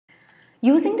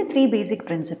Using the three basic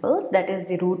principles, that is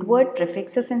the root word,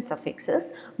 prefixes and suffixes,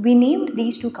 we named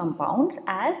these two compounds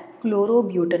as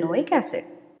chlorobutanoic acid.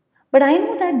 But I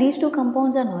know that these two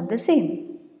compounds are not the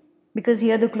same, because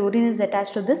here the chlorine is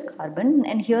attached to this carbon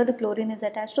and here the chlorine is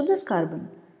attached to this carbon.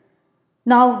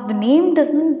 Now the name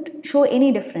doesn't show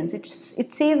any difference. It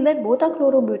says that both are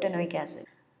chlorobutanoic acid.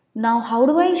 Now how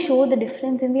do I show the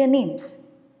difference in their names?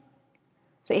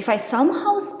 So if I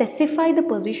somehow specify the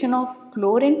position of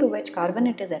chlorine to which carbon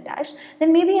it is attached,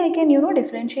 then maybe I can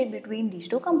differentiate between these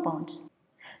two compounds.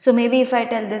 So maybe if I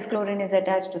tell this chlorine is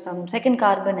attached to some second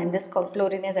carbon and this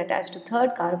chlorine is attached to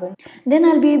third carbon, then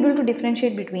I'll be able to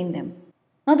differentiate between them.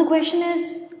 Now the question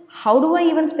is, how do I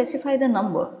even specify the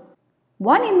number?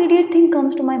 One immediate thing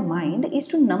comes to my mind is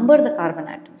to number the carbon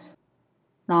atoms.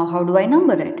 Now how do I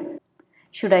number it?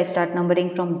 Should I start numbering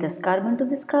from this carbon to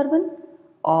this carbon?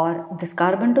 Or this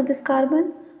carbon to this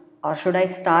carbon? Or should I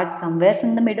start somewhere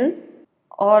from the middle?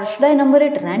 Or should I number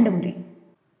it randomly?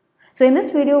 So in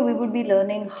this video we would be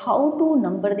learning how to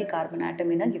number the carbon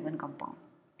atom in a given compound.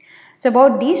 So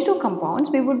about these two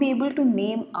compounds we would be able to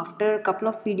name after a couple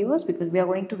of videos, because we are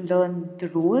going to learn the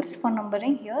rules for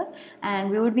numbering here,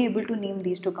 and we would be able to name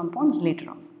these two compounds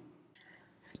later on.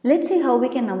 Let's see how we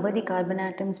can number the carbon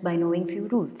atoms by knowing few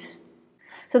rules.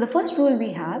 So the first rule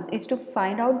we have is to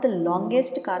find out the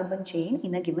longest carbon chain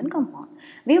in a given compound.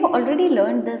 We have already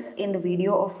learned this in the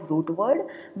video of root word,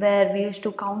 where we used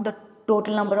to count the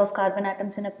total number of carbon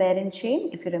atoms in a parent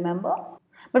chain, if you remember.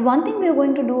 But one thing we are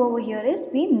going to do over here is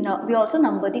we also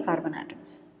number the carbon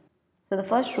atoms. So the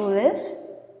first rule is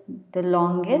the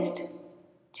longest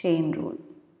chain rule.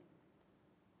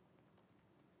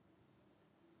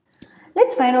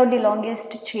 Let's find out the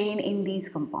longest chain in these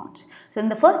compounds. So in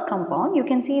the first compound, you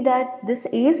can see that this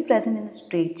is present in a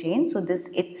straight chain. So this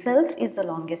itself is the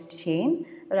longest chain,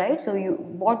 right? So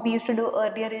what we used to do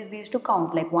earlier is we used to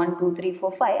count like 1, 2, 3,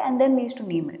 4, 5 and then we used to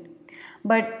name it.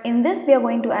 But in this we are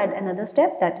going to add another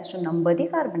step, that is to number the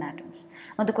carbon atoms.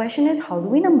 Now the question is, how do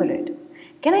we number it?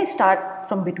 Can I start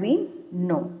from between?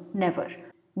 No, never.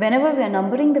 Whenever we are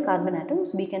numbering the carbon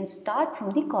atoms, we can start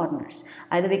from the corners.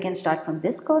 Either we can start from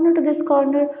this corner to this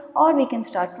corner, or we can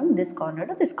start from this corner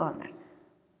to this corner.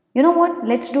 You know what?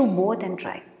 Let's do both and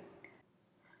try.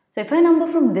 So if I number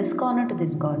from this corner to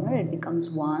this corner, it becomes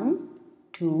 1,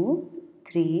 2,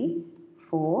 3,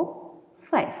 4,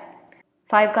 5.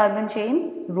 5 carbon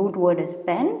chain, root word is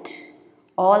pent,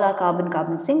 all are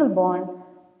carbon-carbon single bond,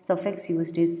 suffix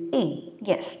used is ane.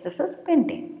 Yes, this is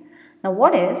pentane. Now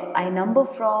what if I number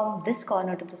from this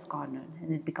corner to this corner,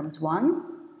 and it becomes 1,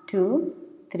 2,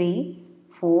 3,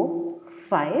 4,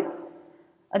 5.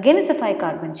 Again it's a 5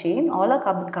 carbon chain, all are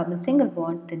carbon-carbon single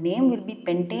bond, the name will be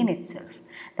pentane itself.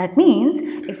 That means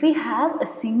if we have a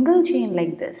single chain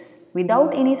like this,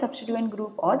 without any substituent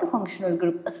group or the functional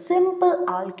group, a simple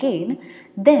alkane,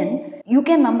 then you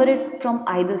can number it from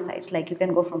either sides. Like you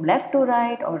can go from left to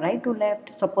right or right to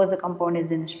left. Suppose the compound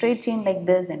is in a straight chain like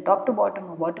this, then top to bottom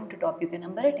or bottom to top, you can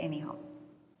number it anyhow.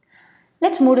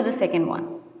 Let's move to the second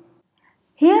one.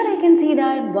 Here I can see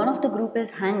that one of the group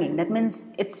is hanging. That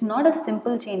means it's not a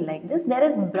simple chain like this. There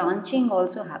is branching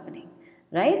also happening,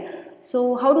 right?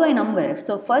 So how do I number it?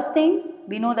 So first thing,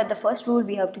 we know that the first rule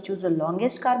we have to choose the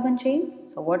longest carbon chain.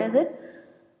 So what is it?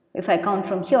 If I count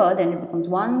from here, then it becomes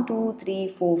 1, 2, 3,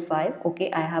 4, 5.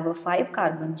 Okay, I have a 5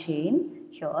 carbon chain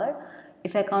here.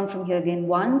 If I count from here again,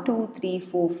 1, 2, 3,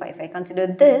 4, 5. I consider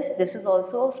this is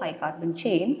also a 5 carbon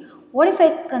chain. What if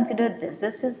I consider this?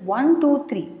 This is 1, 2,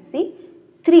 3. See,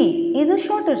 3 is a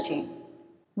shorter chain.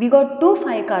 We got 2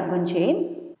 5 carbon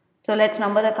chain. So let's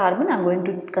number the carbon. I'm going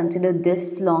to consider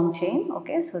this long chain.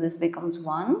 Okay, so this becomes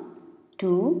 1,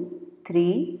 2,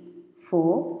 3,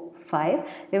 4, 5.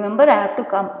 Remember, I have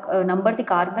to number the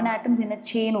carbon atoms in a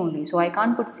chain only. So I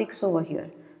can't put 6 over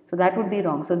here. So that would be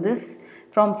wrong. So this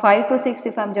from 5 to 6,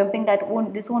 if I'm jumping,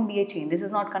 this won't be a chain. This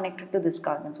is not connected to this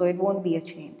carbon. So it won't be a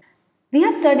chain. We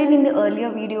have studied in the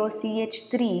earlier video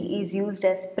CH3 is used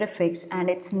as prefix and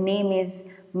its name is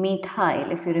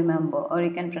methyl, if you remember, or you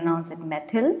can pronounce it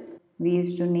methyl. We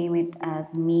used to name it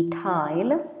as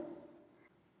methyl.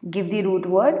 Give the root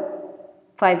word,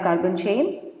 5 carbon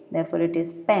chain, therefore it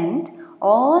is pent.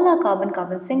 All are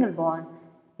carbon-carbon single bond,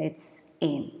 it's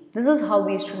ane. This is how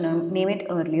we used to name it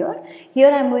earlier.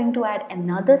 Here I am going to add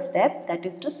another step, that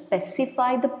is to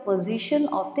specify the position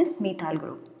of this methyl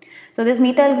group. So this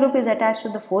methyl group is attached to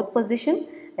the 4th position,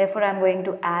 therefore I am going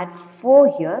to add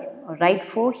 4 here, or write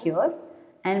 4 here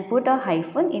and put a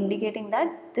hyphen indicating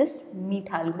that this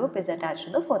methyl group is attached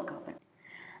to the 4th carbon.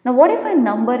 Now what if I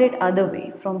number it other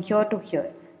way, from here to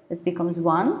here? This becomes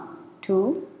 1,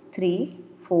 2, 3,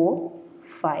 4,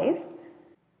 5.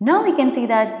 Now we can see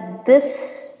that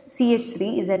this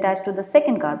CH3 is attached to the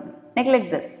second carbon,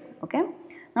 like this, okay.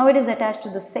 Now it is attached to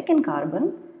the second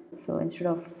carbon, so instead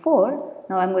of 4,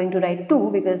 now I am going to write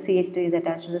 2 because CH3 is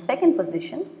attached to the second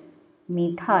position,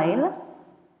 methyl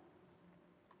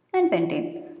and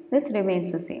pentane. This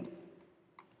remains the same.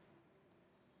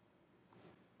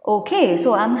 Okay,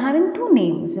 so I'm having two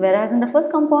names, whereas in the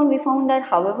first compound we found that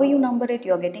however you number it,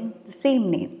 you're getting the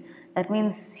same name. That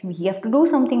means we have to do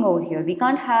something over here. We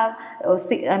can't have,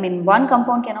 one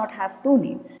compound cannot have two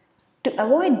names. To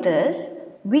avoid this,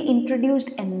 we introduced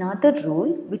another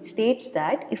rule which states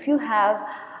that if you have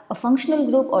a functional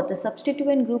group or the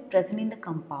substituent group present in the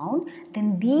compound,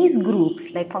 then these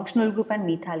groups like functional group and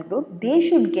methyl group, they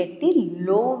should get the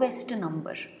lowest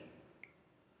number.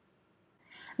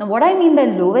 Now what I mean by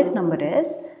lowest number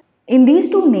is, in these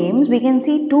two names we can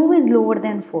see 2 is lower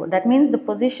than 4. That means the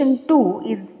position 2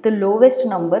 is the lowest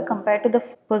number compared to the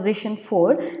position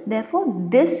 4. Therefore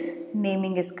this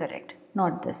naming is correct,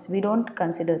 not this. We don't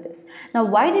consider this. Now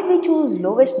why did we choose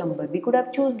lowest number? We could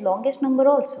have choose longest number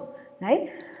also,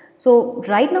 right? So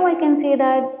right now I can say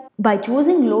that by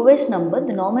choosing lowest number,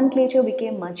 the nomenclature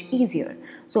became much easier.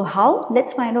 So how?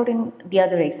 Let's find out in the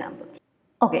other examples.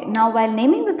 Okay, now while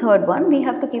naming the third one, we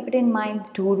have to keep it in mind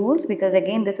two rules, because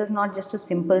again this is not just a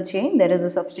simple chain, there is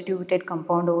a substituted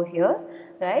compound over here,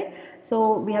 right?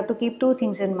 So we have to keep two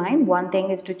things in mind. One thing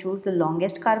is to choose the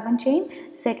longest carbon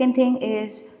chain. Second thing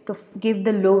is to give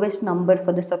the lowest number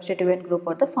for the substituent group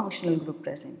or the functional group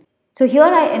present. So here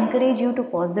I encourage you to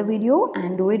pause the video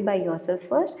and do it by yourself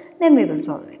first, then we will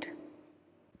solve it.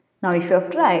 Now if you have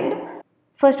tried,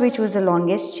 first we choose the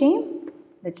longest chain.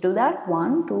 Let's do that.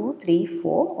 1, 2, 3,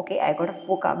 4. Okay, I got a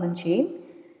 4 carbon chain.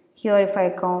 Here if I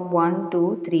count 1,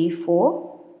 2, 3,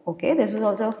 4. Okay, this is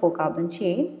also a 4 carbon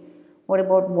chain. What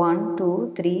about 1,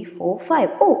 2, 3, 4,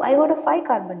 5? Oh, I got a 5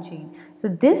 carbon chain. So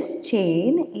this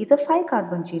chain is a 5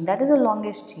 carbon chain. That is the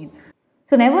longest chain.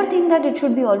 So never think that it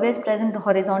should be always present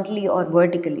horizontally or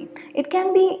vertically. It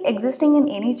can be existing in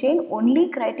any chain. Only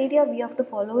criteria we have to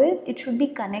follow is it should be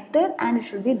connected and it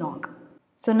should be long.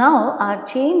 So now our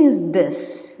chain is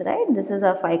this, right? This is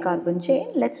our 5 carbon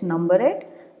chain. Let's number it.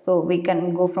 So we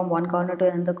can go from one corner to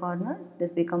another corner.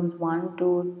 This becomes 1,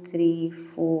 2, 3,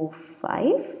 4,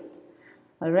 5.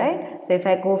 Alright. So if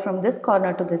I go from this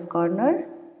corner to this corner,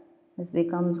 this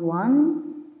becomes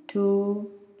 1,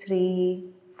 2, 3,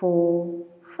 4,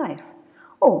 5.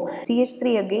 Oh,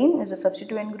 CH3 again is a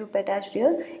substituent group attached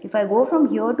here. If I go from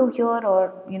here to here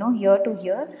or here to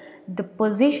here, the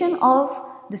position of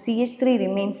the CH3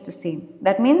 remains the same.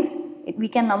 That means we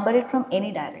can number it from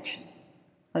any direction.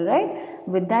 Alright,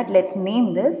 with that let's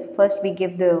name this. First we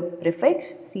give the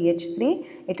prefix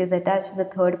CH3. It is attached to the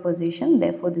third position,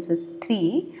 therefore this is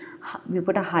 3. We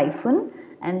put a hyphen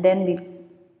and then we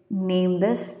name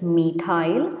this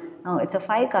methyl. Now it's a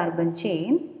 5 carbon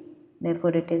chain, therefore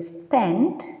it is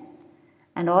pent,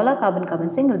 and all our carbon-carbon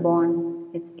single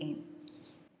bond, it's in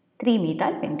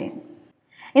 3-methyl pentane.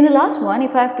 In the last one,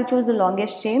 if I have to choose the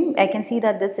longest chain, I can see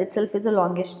that this itself is the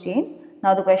longest chain.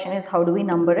 Now the question is, how do we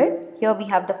number it? Here we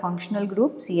have the functional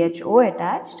group CHO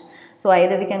attached. So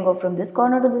either we can go from this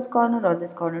corner to this corner or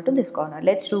this corner to this corner.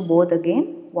 Let's do both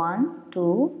again. 1,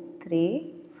 2,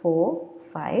 3, 4,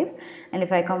 5. And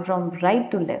if I come from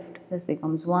right to left, this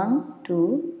becomes 1,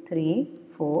 2, 3,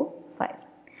 4, 5.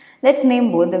 Let's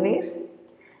name both the ways.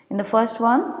 In the first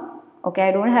one, okay,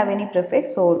 I don't have any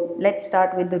prefix, so let's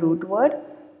start with the root word.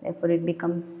 Therefore, it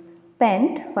becomes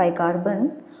pent, 5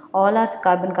 carbon, all our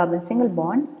carbon-carbon single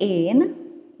bond, ane,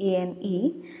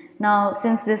 A-N-E. Now,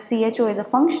 since this CHO is a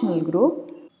functional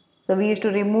group, so we used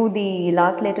to remove the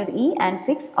last letter E and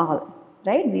fix all,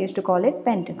 right? We used to call it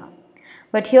pentanol.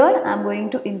 But here, I am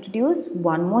going to introduce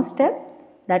one more step,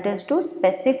 that is to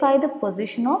specify the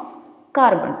position of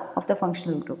carbon of the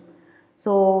functional group.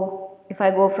 So, if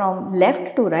I go from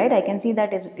left to right, I can see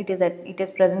that it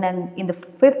is present in the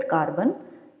 5th carbon.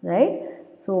 Right?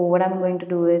 So what I'm going to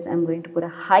do is I'm going to put a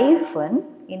hyphen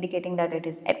indicating that it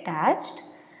is attached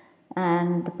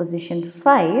and the position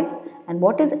 5. And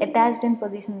what is attached in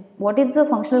position, what is the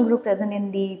functional group present in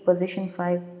the position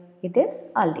 5? It is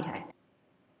aldehyde.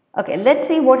 Okay, let's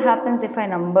see what happens if I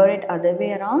number it other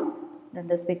way around. Then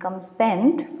this becomes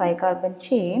pent, 5 carbon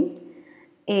chain,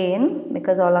 ane,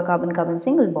 because all are carbon-carbon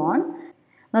single bond.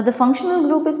 Now the functional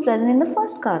group is present in the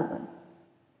first carbon.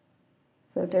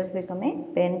 So it has become a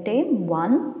pentane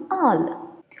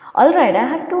 1-al. Alright, I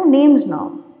have two names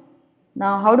now.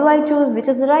 Now how do I choose which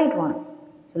is the right one?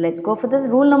 So let's go for the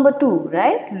rule number 2,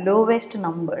 right? Lowest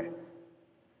number.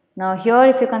 Now here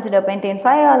if you consider pentane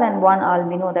 5-al and 1-al,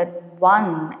 we know that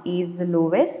 1 is the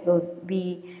lowest, so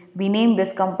we name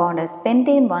this compound as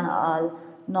pentane 1-al,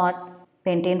 not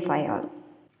pentane 5-al.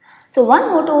 So one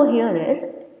note over here is,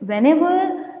 whenever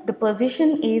the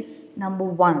position is number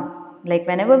 1, like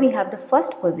whenever we have the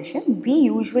first position, we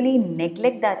usually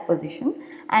neglect that position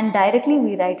and directly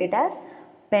we write it as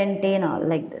pentanal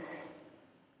like this.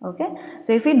 Okay,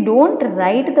 so if we don't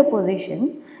write the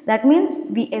position, that means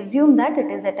we assume that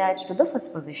it is attached to the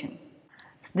first position.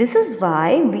 So this is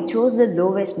why we chose the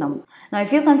lowest number. Now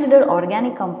if you consider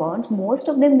organic compounds, most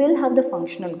of them will have the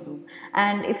functional group,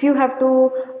 and if you have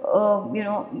to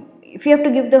if you have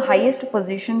to give the highest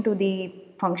position to the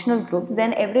functional groups,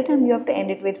 then every time you have to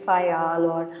end it with 5-al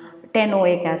or 10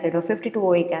 oic acid or 52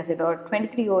 oic acid or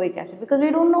 23 oic acid, because we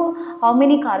don't know how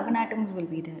many carbon atoms will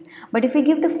be there. But if we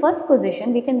give the first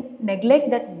position, we can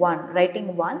neglect that 1,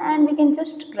 writing 1, and we can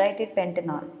just write it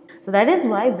pentanal. So that is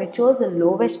why we chose the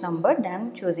lowest number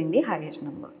than choosing the highest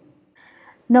number.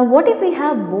 Now what if we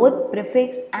have both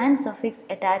prefix and suffix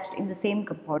attached in the same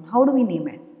compound? How do we name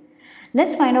it?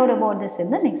 Let's find out about this in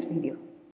the next video.